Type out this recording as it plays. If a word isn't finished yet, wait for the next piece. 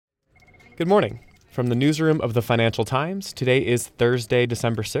Good morning. From the newsroom of the Financial Times, today is Thursday,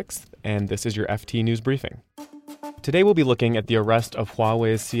 December 6th, and this is your FT News Briefing. Today we'll be looking at the arrest of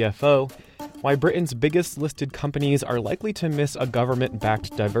Huawei's CFO, why Britain's biggest listed companies are likely to miss a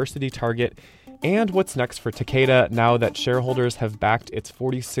government-backed diversity target, and what's next for Takeda now that shareholders have backed its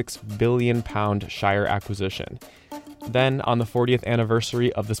 £46 billion Shire acquisition. Then, on the 40th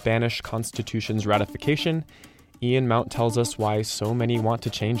anniversary of the Spanish Constitution's ratification, Ian Mount tells us why so many want to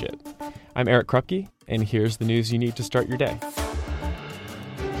change it. I'm Eric Krupke, and here's the news you need to start your day.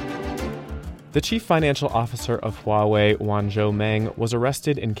 The chief financial officer of Huawei, Wanzhou Meng, was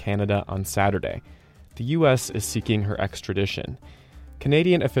arrested in Canada on Saturday. The U.S. is seeking her extradition.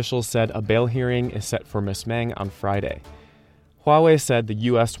 Canadian officials said a bail hearing is set for Ms. Meng on Friday. Huawei said the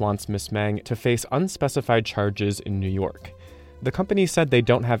U.S. wants Ms. Meng to face unspecified charges in New York. The company said they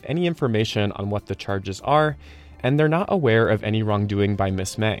don't have any information on what the charges are, and they're not aware of any wrongdoing by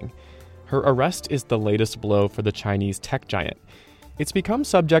Ms. Meng. Her arrest is the latest blow for the Chinese tech giant. It's become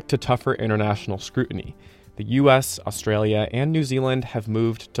subject to tougher international scrutiny. The US, Australia, and New Zealand have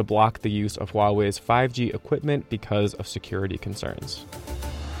moved to block the use of Huawei's 5G equipment because of security concerns.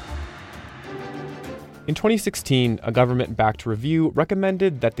 In 2016, a government-backed review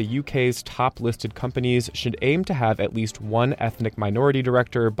recommended that the UK's top listed companies should aim to have at least one ethnic minority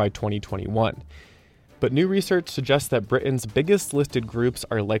director by 2021. But new research suggests that Britain's biggest listed groups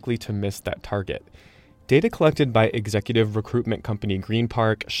are likely to miss that target. Data collected by executive recruitment company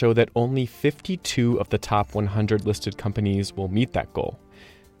GreenPark show that only 52 of the top 100 listed companies will meet that goal.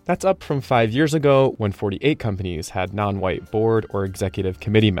 That's up from 5 years ago when 48 companies had non-white board or executive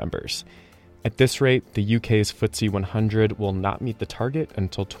committee members. At this rate, the UK's FTSE 100 will not meet the target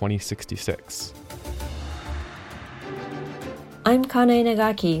until 2066. I'm Kanae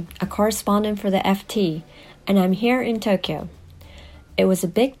Nagaki, a correspondent for the FT, and I'm here in Tokyo. It was a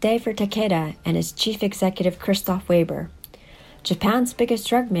big day for Takeda and its chief executive Christoph Weber. Japan's biggest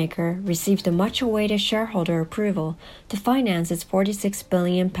drug maker received the much-awaited shareholder approval to finance its £46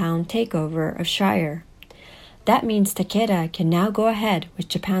 billion takeover of Shire. That means Takeda can now go ahead with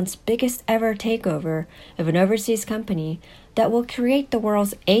Japan's biggest ever takeover of an overseas company that will create the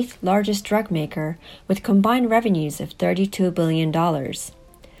world's 8th largest drug maker with combined revenues of $32 billion.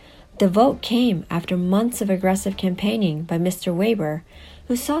 The vote came after months of aggressive campaigning by Mr. Weber,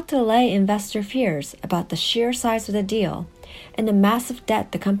 who sought to allay investor fears about the sheer size of the deal and the massive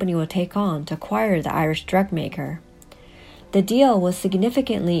debt the company will take on to acquire the Irish drug maker. The deal will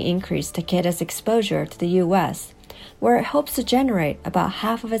significantly increase Takeda's exposure to the U.S., where it hopes to generate about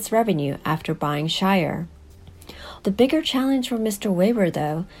half of its revenue after buying Shire. The bigger challenge for Mr. Weber,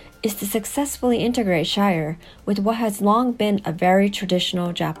 though, is to successfully integrate Shire with what has long been a very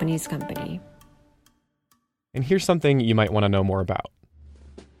traditional Japanese company. And here's something you might want to know more about.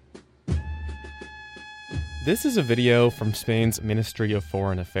 This is a video from Spain's Ministry of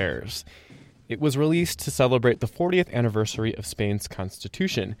Foreign Affairs. It was released to celebrate the 40th anniversary of Spain's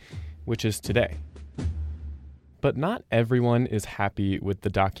constitution, which is today. But not everyone is happy with the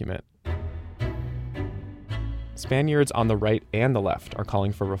document. Spaniards on the right and the left are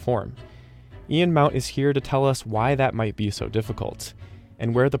calling for reform. Ian Mount is here to tell us why that might be so difficult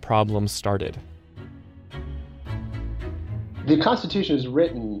and where the problems started. The Constitution was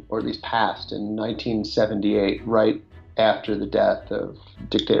written, or at least passed, in 1978, right after the death of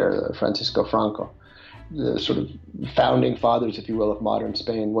dictator Francisco Franco. The sort of founding fathers, if you will, of modern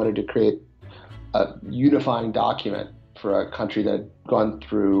Spain wanted to create a unifying document for a country that had gone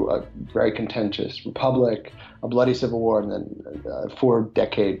through a very contentious republic, a bloody civil war, and then a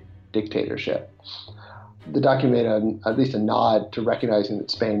 4-decade dictatorship. The document made at least a nod to recognizing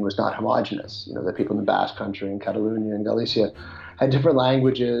that Spain was not homogenous. You know, the people in the Basque Country and Catalonia and Galicia had different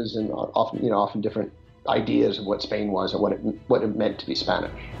languages and often different ideas of what Spain was and what it meant to be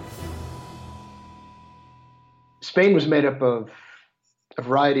Spanish. Spain was made up of a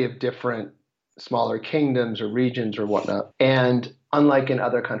variety of different smaller kingdoms or regions or whatnot. And unlike in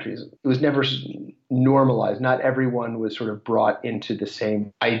other countries, it was never normalized. Not everyone was sort of brought into the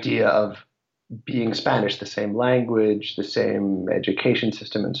same idea of being Spanish, the same language, the same education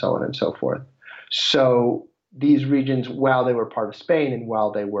system, and so on and so forth. So these regions, while they were part of Spain and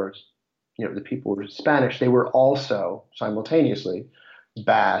while they were, the people were Spanish, they were also simultaneously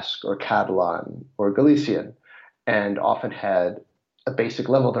Basque or Catalan or Galician, and often had a basic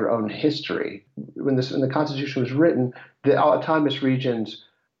level of their own history. When the Constitution was written, the autonomous regions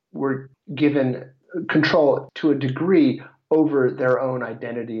were given control to a degree over their own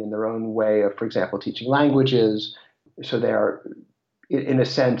identity and their own way of, for example, teaching languages. So they are, in a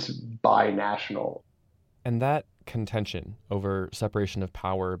sense, binational. And that contention over separation of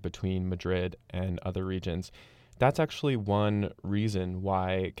power between Madrid and other regions. That's actually one reason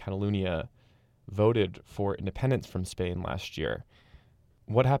why Catalonia voted for independence from Spain last year.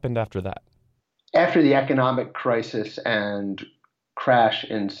 What happened after that? After the economic crisis and crash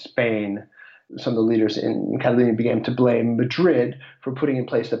in Spain, some of the leaders in Catalonia began to blame Madrid for putting in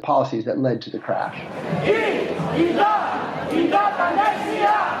place the policies that led to the crash.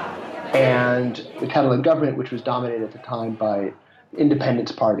 And the Catalan government, which was dominated at the time by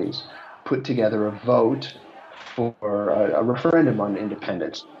independence parties, put together a vote for a referendum on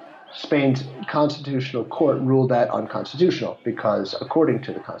independence. Spain's constitutional court ruled that unconstitutional because, according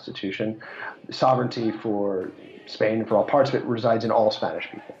to the Constitution, sovereignty for Spain and for all parts of it resides in all Spanish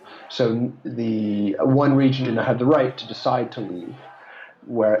people. So the one region did not have the right to decide to leave,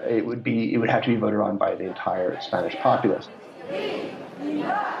 where it would have to be voted on by the entire Spanish populace.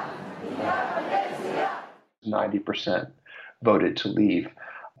 90% voted to leave.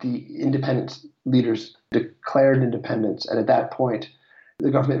 The independence leaders declared independence, and at that point,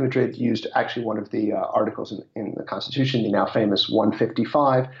 the government of Madrid used actually one of the articles in the Constitution, the now famous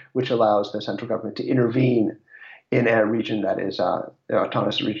 155, which allows the central government to intervene in a region that is an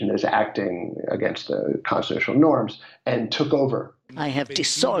autonomous region that is acting against the constitutional norms, and took over. I have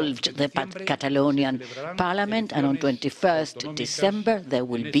dissolved the Catalonian parliament, and on 21st December there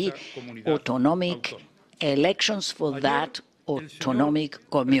will be autonomic elections for that autonomic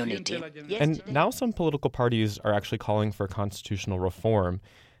community. And now some political parties are actually calling for constitutional reform.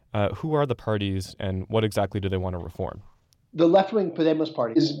 Who are the parties, and what exactly do they want to reform? The left-wing Podemos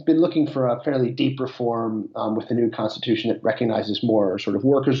party has been looking for a fairly deep reform with the new constitution that recognizes more sort of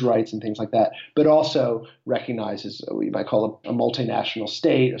workers' rights and things like that, but also recognizes what you might call a multinational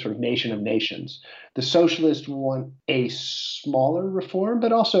state, a sort of nation of nations. The socialists want a smaller reform,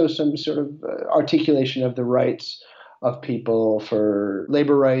 but also some sort of articulation of the rights of people for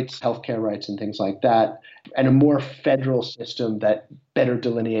labor rights, healthcare rights, and things like that, and a more federal system that better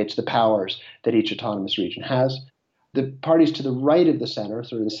delineates the powers that each autonomous region has. The parties to the right of the center,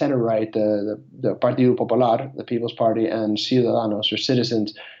 sort of the center right, the Partido Popular, the People's Party, and Ciudadanos, or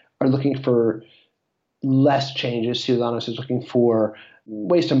Citizens, are looking for less changes. Ciudadanos is looking for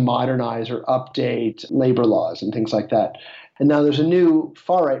ways to modernize or update labor laws and things like that. And now there's a new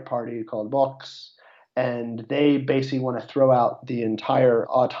far-right party called Vox, and they basically want to throw out the entire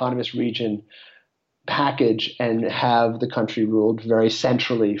autonomous region package and have the country ruled very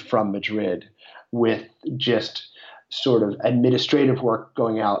centrally from Madrid, with just sort of administrative work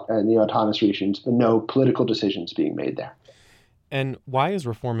going out in the autonomous regions, but no political decisions being made there. And why is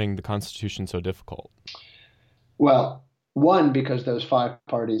reforming the Constitution so difficult? Well, one, because those five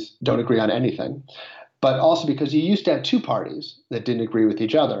parties don't agree on anything, but also because you used to have two parties that didn't agree with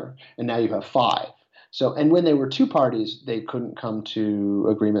each other, and now you have five. So, and when they were two parties, they couldn't come to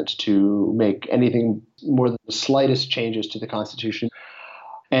agreements to make anything more than the slightest changes to the Constitution.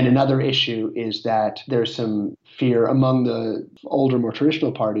 And another issue is that there's some fear among the older, more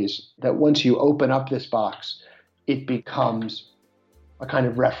traditional parties that once you open up this box, it becomes a kind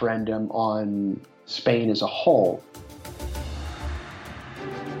of referendum on Spain as a whole.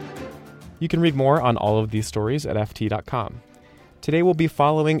 You can read more on all of these stories at FT.com. Today we'll be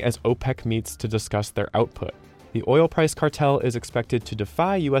following as OPEC meets to discuss their output. The oil price cartel is expected to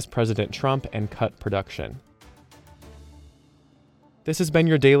defy U.S. President Trump and cut production. This has been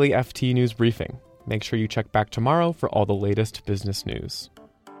your daily FT News Briefing. Make sure you check back tomorrow for all the latest business news.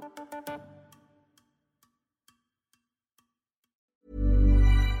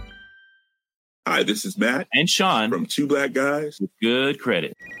 Hi, this is Matt and Sean from Two Black Guys with Good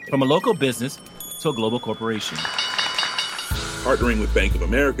Credit. From a local business to a global corporation. Partnering with Bank of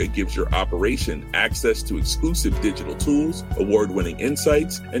America gives your operation access to exclusive digital tools, award-winning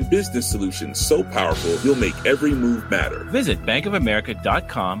insights, and business solutions so powerful you'll make every move matter. Visit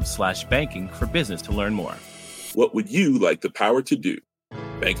bankofamerica.com/banking for business to learn more. What would you like the power to do?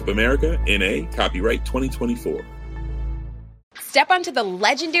 Bank of America, N.A., copyright 2024. Step onto the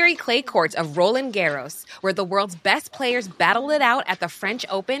legendary clay courts of Roland Garros, where the world's best players battle it out at the French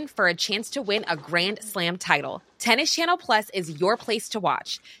Open for a chance to win a Grand Slam title. Tennis Channel Plus is your place to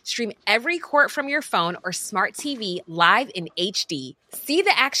watch. Stream every court from your phone or smart TV live in HD. See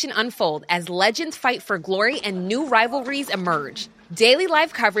the action unfold as legends fight for glory and new rivalries emerge. Daily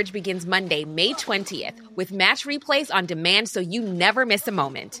live coverage begins Monday, May 20th, with match replays on demand so you never miss a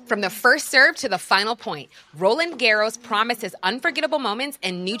moment. From the first serve to the final point, Roland Garros promises unforgettable moments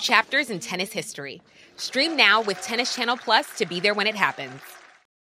and new chapters in tennis history. Stream now with Tennis Channel Plus to be there when it happens.